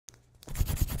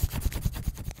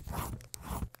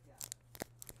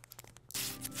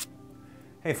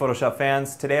Hey Photoshop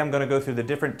fans, today I'm going to go through the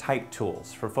different type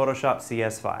tools for Photoshop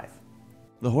CS5.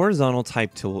 The horizontal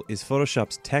type tool is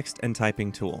Photoshop's text and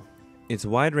typing tool. Its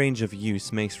wide range of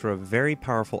use makes for a very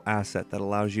powerful asset that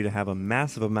allows you to have a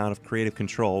massive amount of creative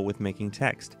control with making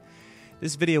text.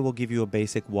 This video will give you a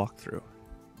basic walkthrough.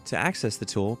 To access the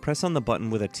tool, press on the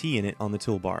button with a T in it on the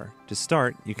toolbar. To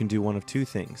start, you can do one of two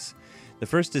things. The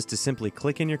first is to simply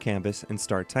click in your canvas and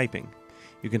start typing.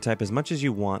 You can type as much as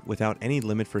you want without any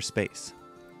limit for space.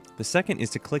 The second is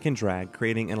to click and drag,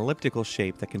 creating an elliptical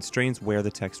shape that constrains where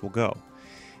the text will go.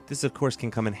 This of course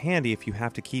can come in handy if you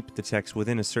have to keep the text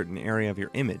within a certain area of your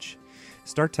image.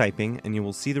 Start typing and you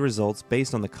will see the results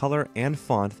based on the color and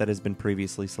font that has been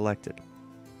previously selected.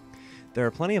 There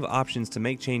are plenty of options to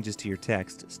make changes to your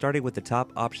text, starting with the top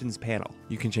options panel.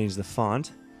 You can change the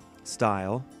font,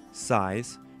 style,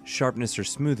 size, sharpness or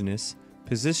smoothness,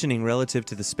 positioning relative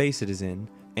to the space it is in,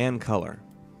 and color.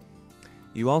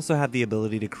 You also have the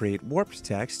ability to create warped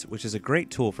text, which is a great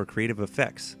tool for creative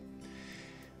effects.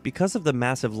 Because of the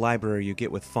massive library you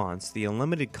get with fonts, the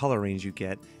unlimited color range you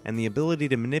get, and the ability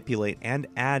to manipulate and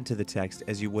add to the text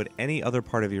as you would any other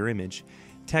part of your image,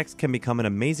 text can become an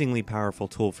amazingly powerful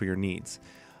tool for your needs.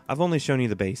 I've only shown you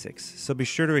the basics, so be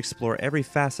sure to explore every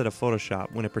facet of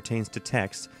Photoshop when it pertains to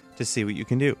text to see what you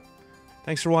can do.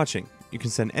 Thanks for watching. You can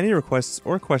send any requests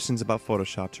or questions about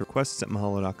Photoshop to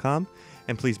requests@mahalo.com,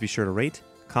 and please be sure to rate,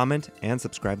 comment, and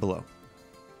subscribe below.